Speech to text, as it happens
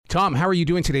Tom, how are you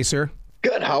doing today, sir?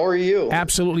 Good. How are you?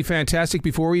 Absolutely fantastic.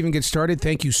 Before we even get started,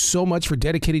 thank you so much for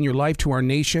dedicating your life to our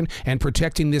nation and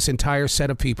protecting this entire set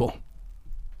of people.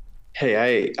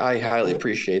 Hey, I highly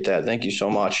appreciate that. Thank you so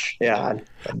much. Yeah,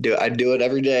 I do it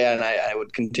every day, and I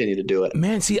would continue to do it.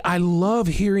 Man, see, I love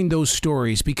hearing those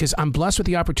stories because I'm blessed with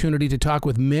the opportunity to talk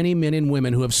with many men and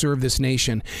women who have served this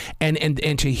nation,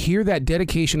 and to hear that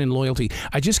dedication and loyalty.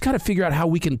 I just got to figure out how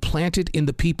we can plant it in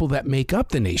the people that make up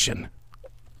the nation.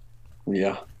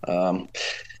 Yeah,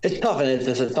 it's tough, and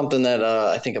it's something that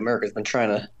I think America's been trying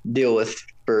to deal with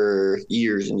for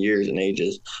years and years and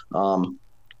ages.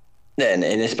 And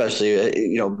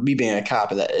especially, me being a cop,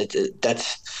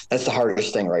 that's the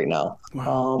hardest thing right now.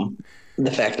 Wow.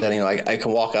 The fact that, I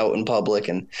can walk out in public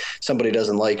and somebody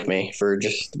doesn't like me for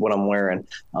just what I'm wearing,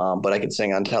 but I can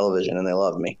sing on television and they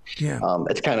love me. Yeah.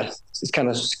 It's kind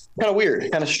of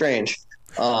weird, kind of strange.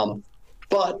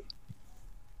 But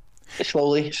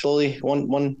slowly,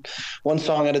 one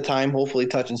song at a time, hopefully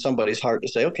touching somebody's heart to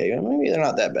say, okay, maybe they're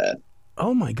not that bad.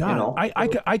 Oh, my God.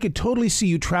 I could totally see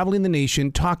you traveling the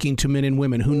nation talking to men and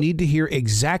women who need to hear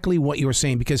exactly what you're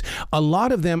saying, because a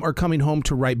lot of them are coming home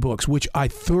to write books, which I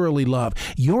thoroughly love.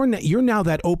 You're now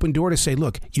that open door to say,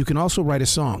 look, you can also write a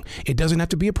song. It doesn't have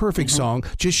to be a perfect song.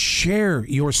 Just share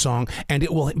your song, and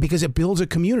it will, because it builds a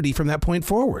community from that point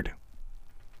forward.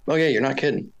 Oh, yeah, you're not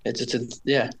kidding.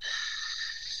 Yeah.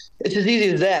 It's as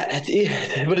easy as that,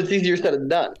 but it's easier said than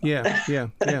done. Yeah.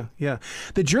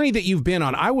 The journey that you've been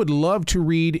on, I would love to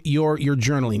read your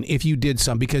journaling if you did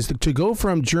some, because to go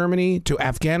from Germany to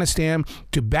Afghanistan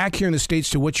to back here in the States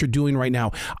to what you're doing right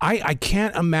now, I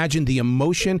can't imagine the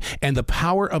emotion and the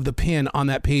power of the pen on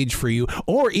that page for you,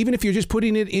 or even if you're just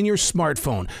putting it in your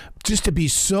smartphone, just to be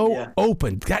so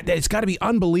open. It's got to be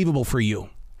unbelievable for you.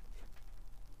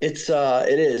 It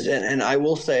is. And I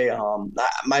will say,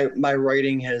 my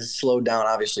writing has slowed down,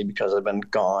 obviously, because I've been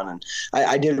gone. And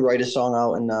I did write a song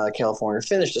out in California,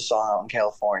 finished a song out in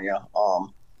California,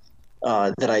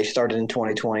 that I started in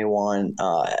 2021.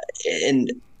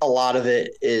 And a lot of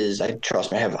it is,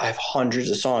 trust me, I have hundreds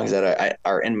of songs that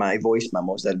are in my voice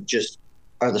memos that just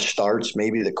are the starts,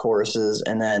 maybe the choruses.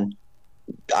 And then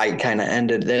I kind of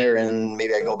ended there, and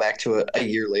maybe I go back to it a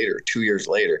year later, 2 years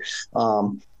later.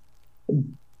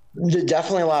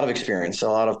 Definitely a lot of experience, a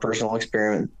lot of personal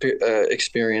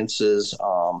experiences,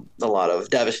 a lot of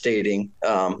devastating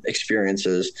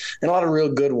experiences, and a lot of real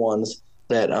good ones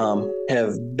that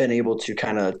have been able to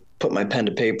kind of put my pen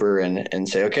to paper and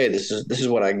say, okay, this is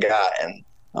what I got, and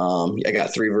I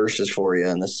got 3 verses for you,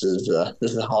 and this is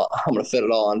how I'm going to fit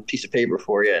it all on a piece of paper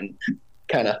for you and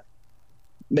kind of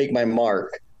make my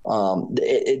mark.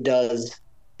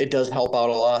 It does help out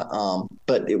a lot,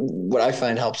 but what I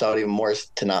find helps out even more is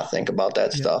to not think about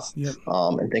that stuff,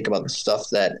 and think about the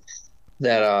stuff that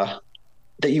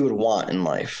you would want in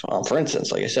life. For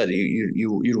instance, like I said,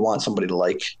 you'd want somebody to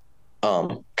like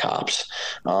cops.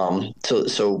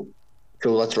 So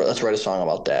let's write a song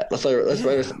about that. Let's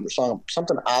write a song,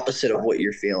 something opposite of what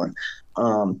you're feeling,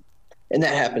 and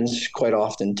that happens quite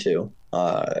often too.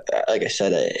 Like I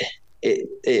said,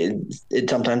 it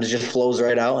sometimes just flows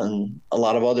right out, and a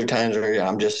lot of other times where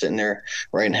I'm just sitting there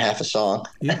writing half a song.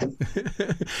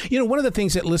 Yeah. One of the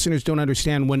things that listeners don't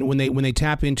understand when they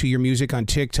tap into your music on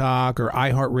TikTok or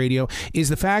iHeartRadio is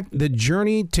the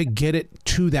journey to get it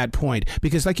to that point.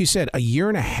 Because like you said, a year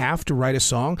and a half to write a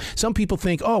song. Some people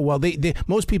think, oh, well,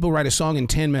 most people write a song in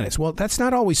 10 minutes. Well, that's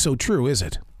not always so true, is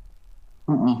it?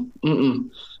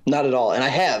 Not at all. And I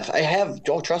have,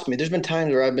 trust me, there's been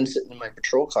times where I've been sitting in my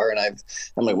patrol car and I'm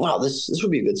like, wow, this would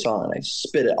be a good song. And I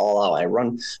spit it all out. I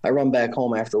run back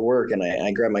home after work and I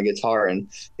grab my guitar, and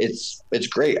it's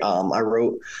great. I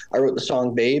wrote the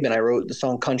song Babe, and I wrote the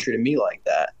song Country to Me Like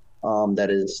That.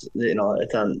 That is,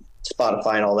 it's on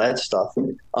Spotify and all that stuff.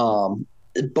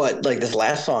 But like this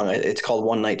last song, it's called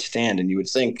One Night Stand, and you would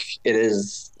think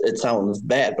it sounds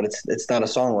bad, but it's not a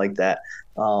song like that.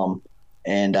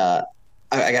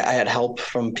 I had help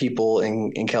from people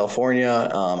in California.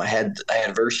 I had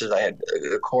verses. I had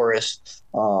a chorus.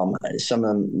 Some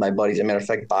of my buddies, as a matter of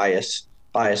fact, Bias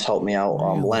helped me out.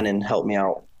 Lennon helped me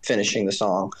out finishing the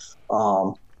song.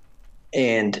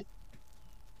 And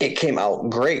it came out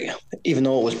great, even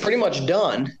though it was pretty much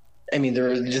done. I mean, there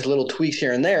were just little tweaks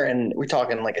here and there. And we're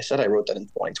talking, like I said, I wrote that in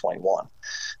 2021.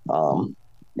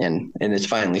 And it's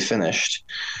finally finished.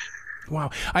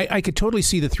 Wow. I could totally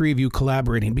see the three of you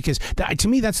collaborating, because to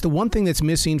me, that's the one thing that's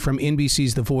missing from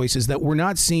NBC's The Voice, is that we're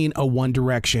not seeing a One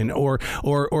Direction or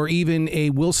even a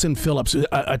Wilson Phillips,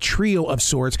 a trio of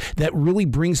sorts that really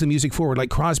brings the music forward, like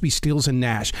Crosby, Stills, and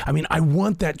Nash. I mean, I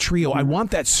want that trio. I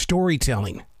want that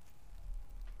storytelling.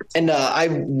 And I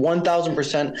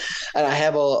 1000%, and I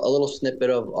have a little snippet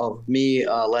of me,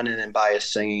 Lennon, and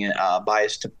Bias singing it.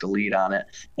 Bias took the lead on it,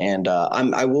 and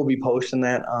I will be posting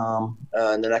that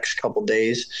in the next couple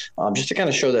days, just to kind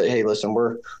of show that, hey, listen,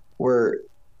 we're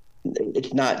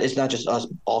it's not just us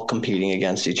all competing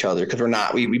against each other, because we're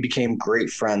not. We became great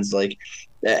friends. Like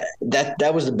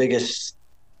that was the biggest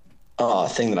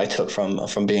thing that I took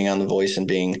from being on The Voice and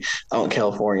being out in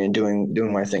California and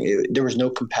doing my thing. There was no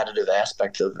competitive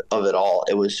aspect of it all.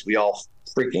 It was, we all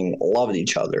freaking loved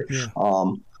each other. Yeah.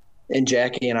 And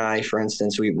Jackie and I, for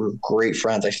instance, we were great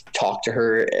friends. I talk to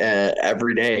her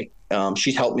every day.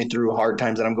 She's helped me through hard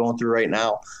times that I'm going through right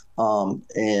now.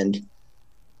 And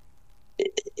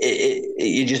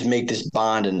you just make this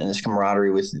bond and this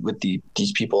camaraderie with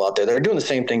these people out there that are doing the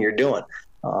same thing you're doing.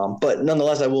 But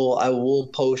nonetheless, I will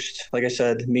post, like I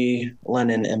said, me,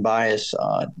 Lennon, and Bias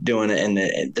doing it, and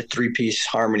the 3-piece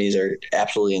harmonies are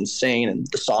absolutely insane, and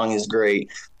the song is great.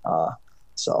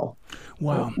 So,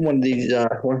 wow, one of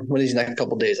these next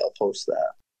couple of days, I'll post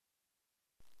that.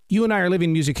 You and I are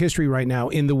living music history right now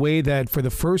in the way that for the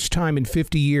first time in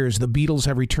 50 years, the Beatles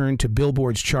have returned to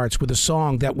Billboard's charts with a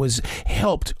song that was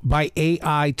helped by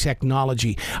AI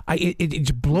technology.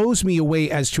 It blows me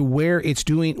away as to where it's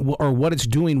doing or what it's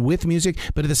doing with music.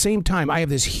 But at the same time, I have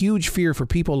this huge fear for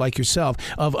people like yourself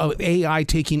of AI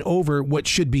taking over what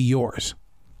should be yours.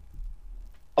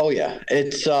 Oh yeah,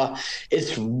 it's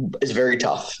very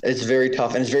tough. It's very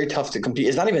tough, and it's very tough to compete.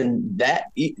 It's not even that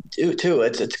too.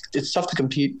 It's tough to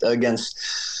compete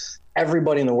against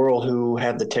everybody in the world who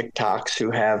have the TikToks,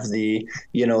 who have the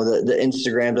the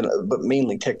Instagram, but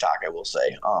mainly TikTok. I will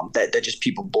say that just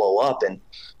people blow up, and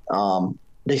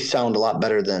they sound a lot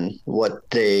better than what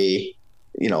they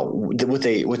what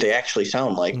they actually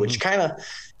sound like, which kind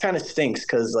of stinks,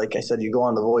 because like I said, you go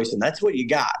on The Voice and that's what you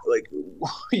got. Like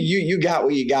you got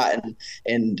what you got,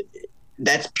 and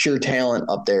that's pure talent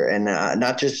up there. And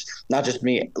not just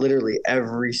me, literally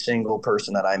every single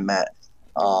person that I met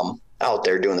out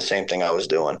there doing the same thing I was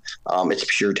doing.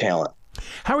 It's pure talent.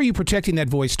 How are you protecting that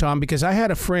voice, Tom? Because I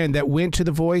had a friend that went to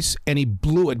The Voice and he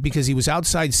blew it because he was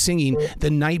outside singing the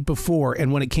night before,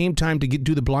 and when it came time to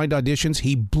do the blind auditions,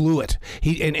 he blew it.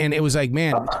 And it was like,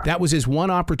 man, that was his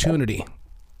one opportunity.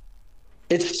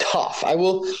 It's tough. I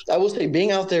will say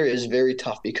being out there is very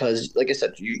tough because, like I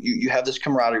said, you have this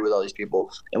camaraderie with all these people,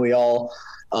 and we all,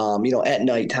 at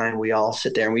nighttime, we all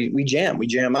sit there and we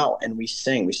jam out, and we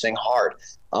sing hard.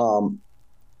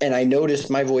 And I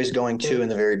noticed my voice going too in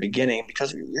the very beginning,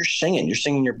 because you're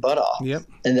singing your butt off. Yep.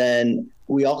 And then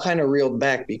we all kind of reeled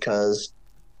back, because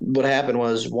what happened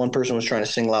was one person was trying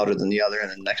to sing louder than the other,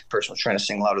 and the next person was trying to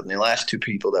sing louder than the last two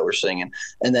people that were singing.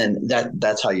 And then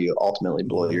that's how you ultimately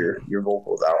blow your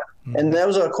vocals out. Mm-hmm. And that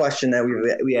was a question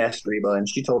that we asked Reba, and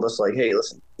she told us, like, hey,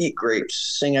 listen, eat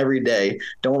grapes, sing every day,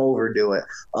 don't overdo it.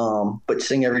 But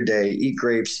sing every day, eat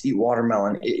grapes, eat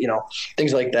watermelon,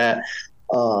 things like that.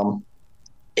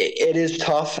 It is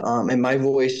tough, and my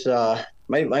voice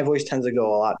my voice tends to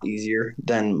go a lot easier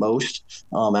than most,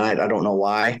 and I don't know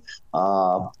why,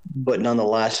 but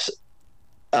nonetheless,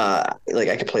 like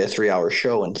I could play a 3-hour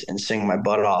show and sing my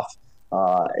butt off,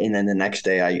 and then the next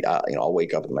day I'll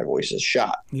wake up and my voice is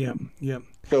shot. Yeah.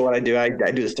 So what I do, I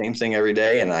do the same thing every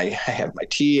day, and I have my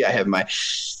tea, I have my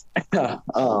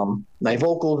my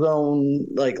vocal zone,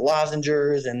 like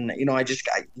lozengers, and you just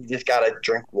gotta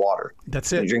drink water.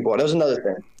 That's it. You drink water.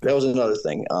 That was another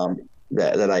thing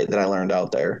that I learned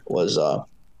out there was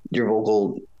your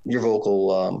vocal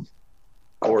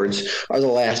cords are the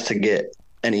last to get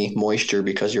any moisture,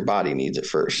 because your body needs it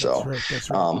first. That's right.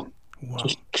 Wow.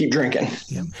 Just keep drinking.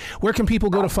 Yeah. Where can people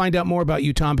go to find out more about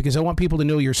you, Tom? Because I want people to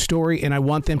know your story, and I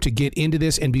want them to get into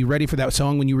this and be ready for that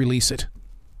song when you release it.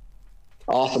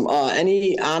 Awesome.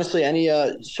 Any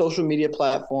social media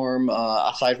platform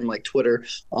aside from like Twitter,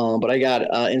 but I got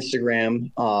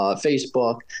Instagram,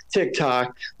 Facebook,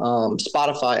 TikTok,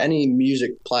 Spotify, any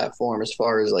music platform as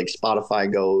far as like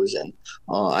Spotify goes, and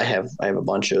I have a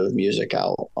bunch of music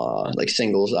out, like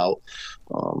singles out,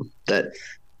 that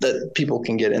people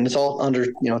can get, and it's all under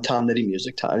Tom Nitti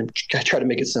Music. I try to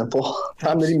make it simple.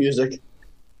 Tom Nitti Music.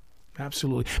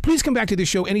 Absolutely. Please come back to this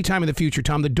show anytime in the future,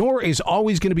 Tom. The door is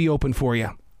always going to be open for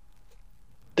you.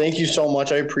 Thank you so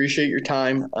much. I appreciate your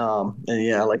time. And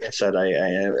yeah, like I said,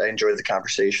 I enjoyed the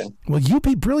conversation. Well, you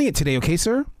be brilliant today, okay,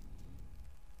 sir?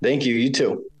 Thank you. You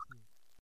too.